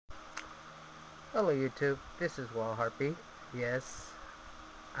Hello YouTube, this is Wildharpie. Yes,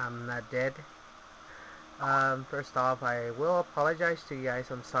 I'm not dead. First off, I will apologize to you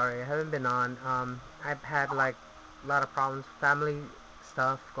guys. I'm sorry, I haven't been on. I've had like a lot of problems, family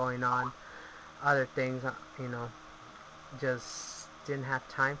stuff going on, other things, just didn't have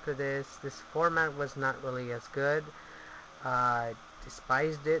time for this. This format was not really as good. I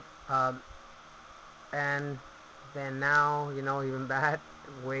despised it. And then now, even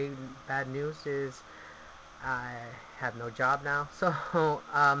way bad news is I have no job now, so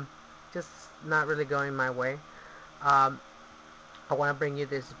just not really going my way. Um, I want to bring you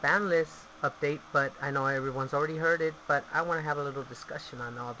this ban list update, but I know everyone's already heard it, but I want to have a little discussion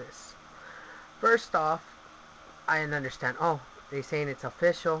on all this. First off, I understand. Oh, they saying it's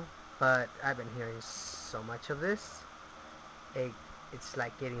official, but I've been hearing so much of this. It, it's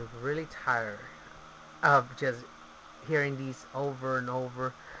like getting really tired of just hearing these over and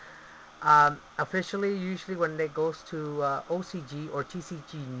over. Officially, usually when it goes to OCG or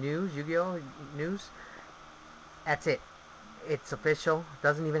TCG news, Yu-Gi-Oh news, that's it. It's official.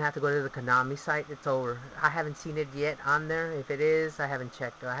 Doesn't even have to go to the Konami site. It's over. I haven't seen it yet on there. If it is, I haven't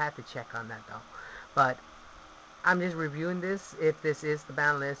checked. I have to check on that though. But I'm just reviewing this. If this is the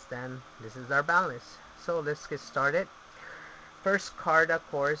ban list, then this is our ban list. So let's get started. First card, of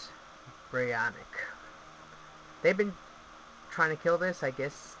course, Brionic. They've been trying to kill this. I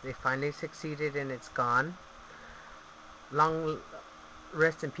guess they finally succeeded and it's gone. Long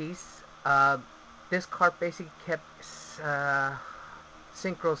rest in peace. This card basically kept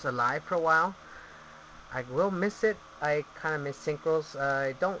Synchros alive for a while. I will miss it. I kind of miss Synchros.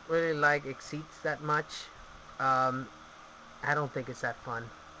 I don't really like Exceeds that much. Um, I don't think it's that fun.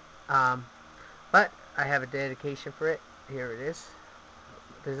 Um, but I have a dedication for it. Here it is.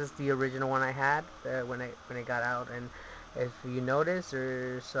 This is the original one I had when I got out, and if you notice,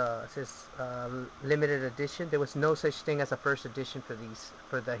 there's it says limited edition. There was no such thing as a first edition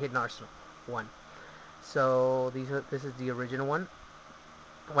for the Hidden Arsenal one. So this is the original one.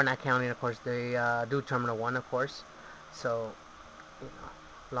 We're not counting, of course, the Do Terminal one, of course. So, you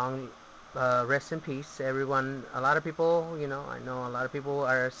know, long rest in peace, everyone. A lot of people, I know a lot of people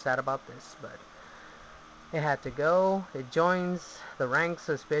are sad about this, but it had to go. It joins the ranks,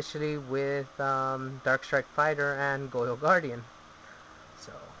 especially with Dark Strike Fighter and Goyo Guardian.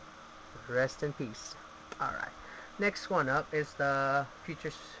 So, rest in peace. All right. Next one up is the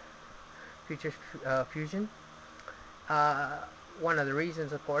Futures Fusion. Uh, One of the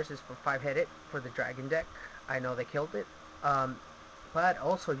reasons, of course, is for 5-headed for the Dragon deck. I know they killed it. Um, but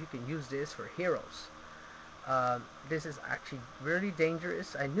also you can use this for heroes. This is actually really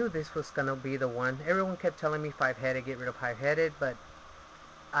dangerous. I knew this was gonna be the one. Everyone kept telling me 5-headed, get rid of 5-headed, but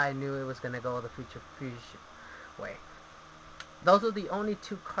I knew it was gonna go the Future Fusion way. Those are the only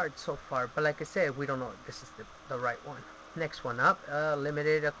two cards so far, but like I said, we don't know if this is the right one. Next one up,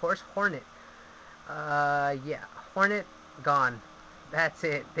 limited, of course, Hornet. Yeah, Hornet gone. That's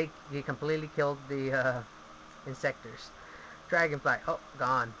it. He completely killed the insectors. Dragonfly, oh,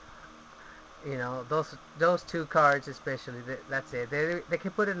 gone. Those two cards especially. That's it. They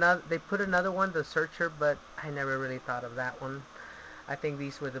can put another. They put another one, the Searcher, but I never really thought of that one. I think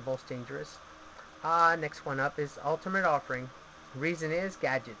these were the most dangerous. Next one up is Ultimate Offering. Reason is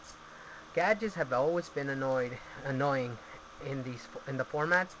gadgets. Gadgets have always been annoying in the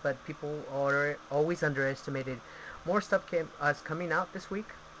formats, but people are always underestimated. More stuff coming out this week.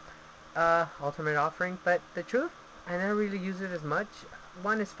 Ultimate Offering, but the truth, I never really use it as much.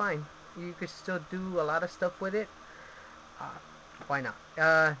 One is fine. You could still do a lot of stuff with it. Uh, why not?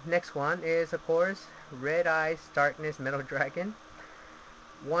 Next one is, of course, Red Eyes Darkness Metal Dragon.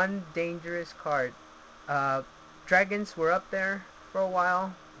 One dangerous card. Uh, Dragons were up there for a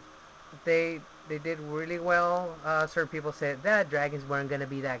while. They did really well. Certain people said that dragons weren't gonna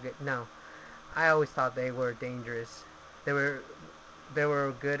be that good. No, I always thought they were dangerous. They were they were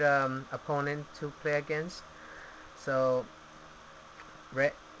a good opponent to play against. So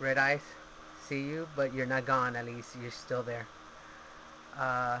red eyes, see you, but you're not gone. At least you're still there.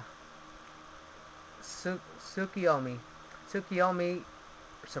 Uh, Tsukiyomi. Tsukiyomi,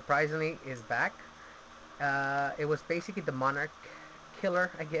 surprisingly, is back. It was basically the Monarch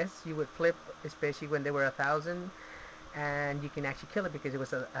killer, I guess. You would flip, especially when they were 1,000, and you can actually kill it because it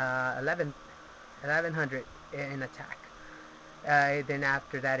was 1100 in attack. Then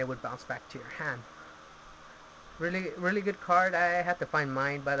after that, it would bounce back to your hand. Really good card. I have to find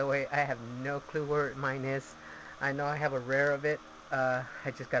mine, by the way. I have no clue where mine is. I know I have a rare of it. I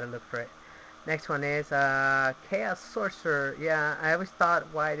just gotta look for it. Next one is Chaos Sorcerer. Yeah, I always thought,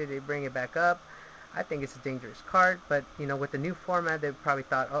 why did they bring it back up? I think it's a dangerous card, but with the new format, they probably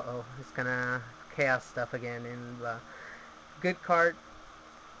thought, uh-oh, it's gonna chaos stuff again. And good card,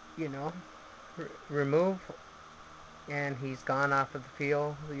 you know, remove, and he's gone off of the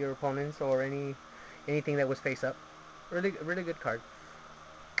field, your opponents, or anything that was face up. Really good card.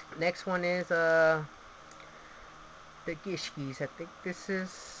 Next one is the Gishkis.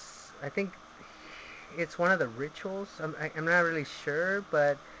 I think it's one of the rituals. I'm not really sure,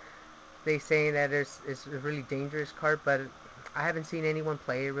 but they say that it's a really dangerous card, but I haven't seen anyone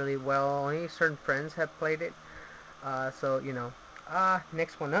play it really well. Only certain friends have played it. So, you know.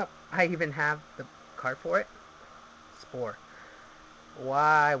 Next one up. I even have the card for it. Spore.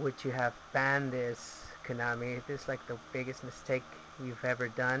 Why would you have banned this, Konami? This is like the biggest mistake you've ever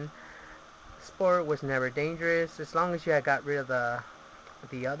done. Spore was never dangerous as long as you had got rid of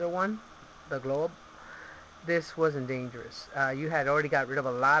the other one, the globe. This wasn't dangerous. You had already got rid of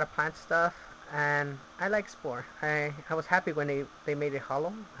a lot of plant stuff, and I like Spore. I was happy when they made it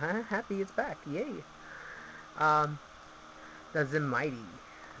hollow. Happy it's back. Yay. The Mighty,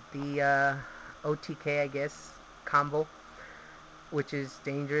 the OTK, I guess, combo, which is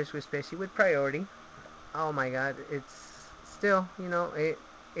dangerous, especially with priority. Oh my god, it's still, you know, it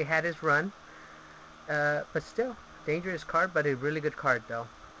had its run, but still, dangerous card, but a really good card though.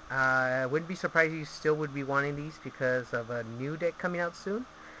 I wouldn't be surprised you still would be wanting these because of a new deck coming out soon.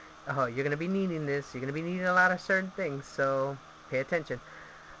 Oh, you're going to be needing this. You're going to be needing a lot of certain things, so pay attention.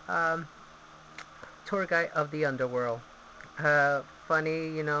 Tour Guide of the Underworld. Funny,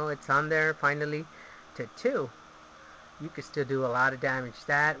 you know, it's on there finally to 2. You could still do a lot of damage.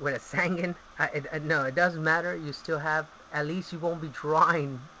 That with a Sangan, no, it doesn't matter. You still have, at least you won't be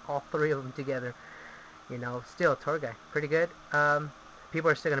drawing all 3 of them together. You know, still Tour Guide, pretty good. People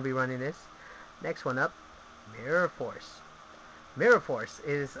are still going to be running this. Next one up, Mirror Force. Mirror Force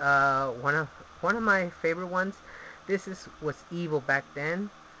is one of my favorite ones. This was evil back then.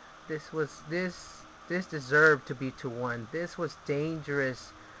 This deserved to be 2-1. This was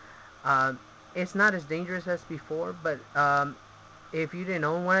dangerous. It's not as dangerous as before, but if you didn't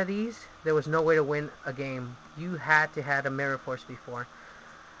own one of these, there was no way to win a game. You had to have a Mirror Force before.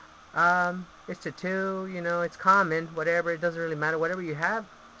 It's a 2, you know, it's common, whatever, it doesn't really matter. Whatever you have,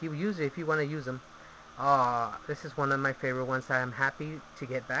 you use it if you want to use them. This is one of my favorite ones that I'm happy to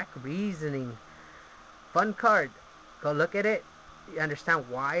get back. Reasoning. Fun card. Go look at it. You understand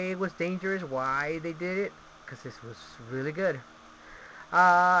why it was dangerous, why they did it, because this was really good.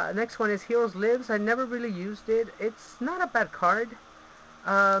 Next one is Heroes Lives. I never really used it. It's not a bad card.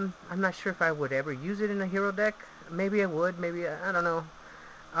 I'm not sure if I would ever use it in a hero deck. Maybe I would, maybe, I don't know.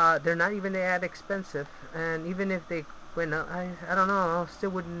 They're not even that expensive, and even if they went up, I don't know, I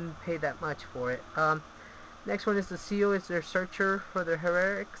still wouldn't pay that much for it. Next one is the CEO is their searcher for their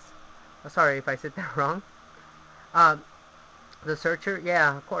heretics. Sorry if I said that wrong. The searcher,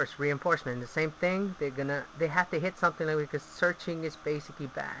 yeah, of course, reinforcement, the same thing. They have to hit something like, because searching is basically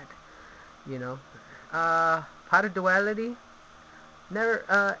bad, you know. Pot of Duality.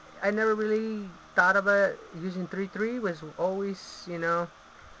 I never really thought about using 3/3. Was always, you know,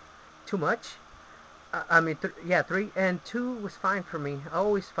 too much. I mean, 3 and 2 was fine for me.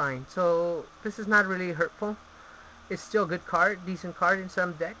 Always fine. So this is not really hurtful. It's still a good card, decent card in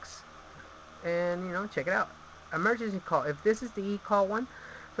some decks. And, you know, check it out. Emergency Call. If this is the E-Call one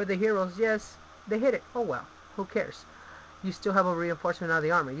for the heroes, yes, they hit it. Oh well, who cares? You still have a reinforcement of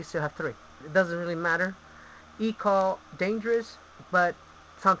the armor. You still have 3. It doesn't really matter. E-Call, dangerous, but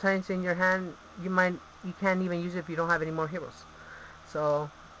sometimes in your hand you can't even use it if you don't have any more heroes. So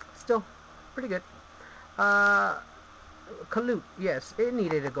still pretty good. Colute, yes, it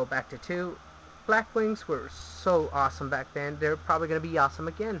needed to go back to 2. Black Wings were so awesome back then. They're probably gonna be awesome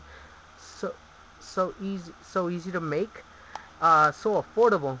again. So easy to make, so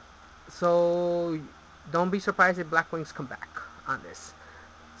affordable. So don't be surprised if Black Wings come back on this.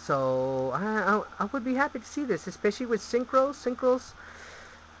 So I would be happy to see this, especially with Synchros. Synchros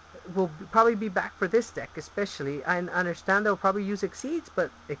will probably be back for this deck, especially. I understand they'll probably use Exceeds,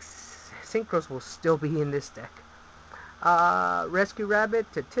 but Synchros will still be in this deck. Rescue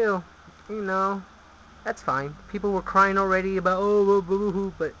Rabbit to 2, you know, that's fine. People were crying already about, oh, boo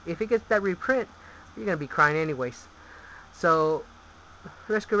hoo, but if it gets that reprint, you're gonna be crying anyways. So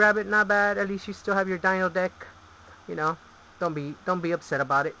Rescue Rabbit, not bad. At least you still have your Dino deck. You know, don't be upset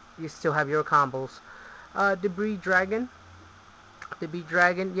about it. You still have your combos. Debris Dragon. Debris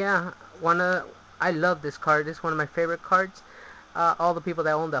Dragon, yeah. I love this card. This is one of my favorite cards. All the people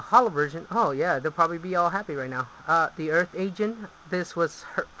that own the hollow version, oh yeah, they'll probably be all happy right now. The Earth Agent. This was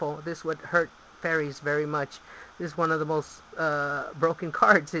hurtful. This would hurt fairies very much. This is one of the most broken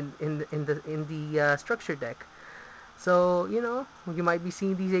cards in the structure deck. So, you might be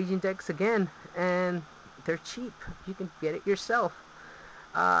seeing these agent decks again, and they're cheap. You can get it yourself.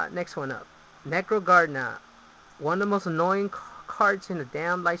 Next one up. Necro Gardener. One of the most annoying cards in the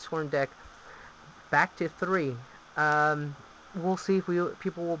damn Lightsworn deck. Back to 3. We'll see if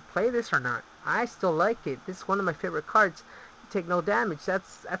people will play this or not. I still like it. This is one of my favorite cards. You take no damage.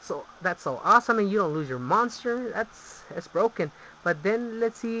 That's so awesome, and you don't lose your monster. That's broken. But then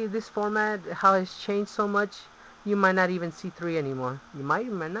let's see this format, how it's changed so much. You might not even see 3 anymore. You might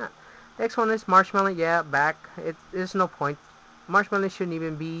not. Next one is Marshmallow. Yeah, back. There's no point. Marshmallow shouldn't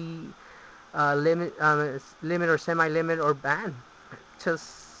even be limit or semi-limit or ban.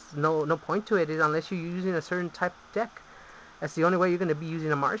 Just no point to it is unless you're using a certain type of deck. That's the only way you're gonna be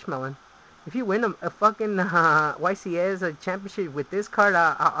using a Marshmallow. If you win a fucking YCS a championship with this card,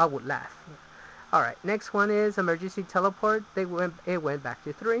 I would laugh. All right, next one is Emergency Teleport. It went back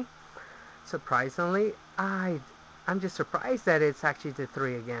to 3. Surprisingly, I'm just surprised that it's actually to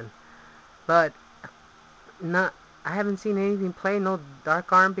 3 again. But I haven't seen anything play no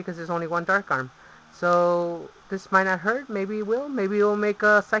Dark Arm because there's only one Dark Arm. So this might not hurt. Maybe it will. Maybe it will make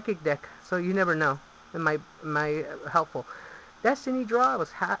a Psychic deck. So you never know. It might helpful. Destiny Draw.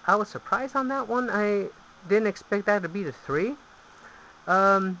 I was surprised on that one. I didn't expect that to be the 3.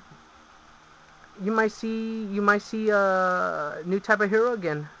 You might see a new type of hero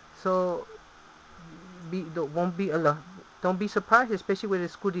again. So don't be surprised, especially with the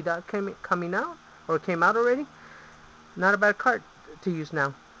Scooty Dot coming out or came out already. Not a bad card to use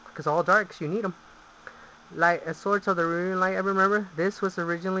now, because all darks you need them. Like Swords of the Ruin Light. I remember this was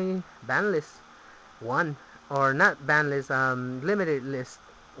originally Banlist 1, or not Banlist, limited list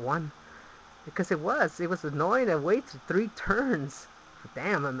 1, because it was annoying to wait 3 turns.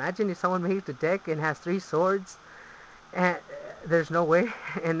 Damn, imagine if someone makes the deck and has 3 swords, and there's no way,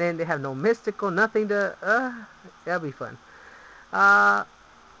 and then they have no mystical, nothing to. That'll be fun.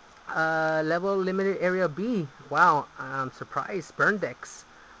 Level limited area B. Wow, I'm surprised. Burn decks.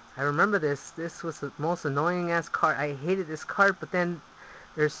 I remember this. This was the most annoying ass card. I hated this card, but then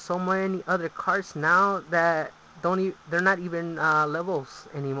there's so many other cards now that they're not even levels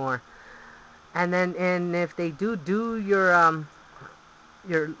anymore. And if they do your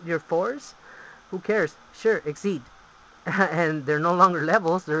 4s, who cares? Sure, exceed. And they're no longer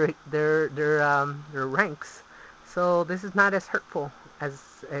levels. They're ranks. So this is not as hurtful as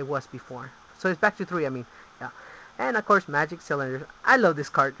it was before. So it's back to 3, I mean. Yeah. And of course, Magic Cylinder. I love this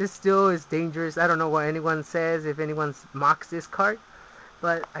card. This still is dangerous. I don't know what anyone says, if anyone mocks this card.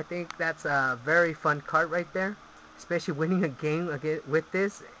 But I think that's a very fun card right there. Especially winning a game with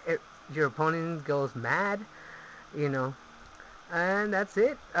this. Your opponent goes mad. And that's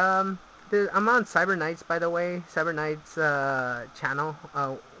it. I'm on Cyber Knights, by the way. Cyber Knights channel.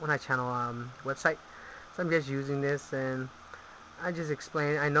 Website. So I'm just using this, and I just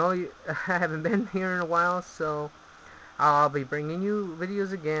explain. I know I haven't been here in a while, so I'll be bringing you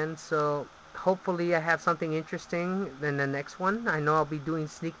videos again. So hopefully I have something interesting in the next one. I know I'll be doing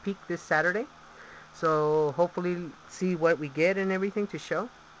sneak peek this Saturday, so hopefully see what we get and everything to show.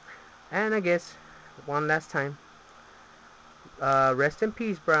 And I guess one last time, rest in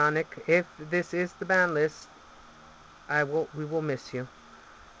peace, Brownick. If this is the ban list, we will miss you.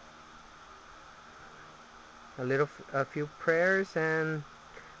 A few prayers, and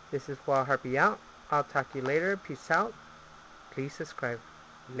this is Wildharpie out. I'll talk to you later. Peace out. Please subscribe.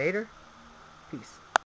 Later. Peace.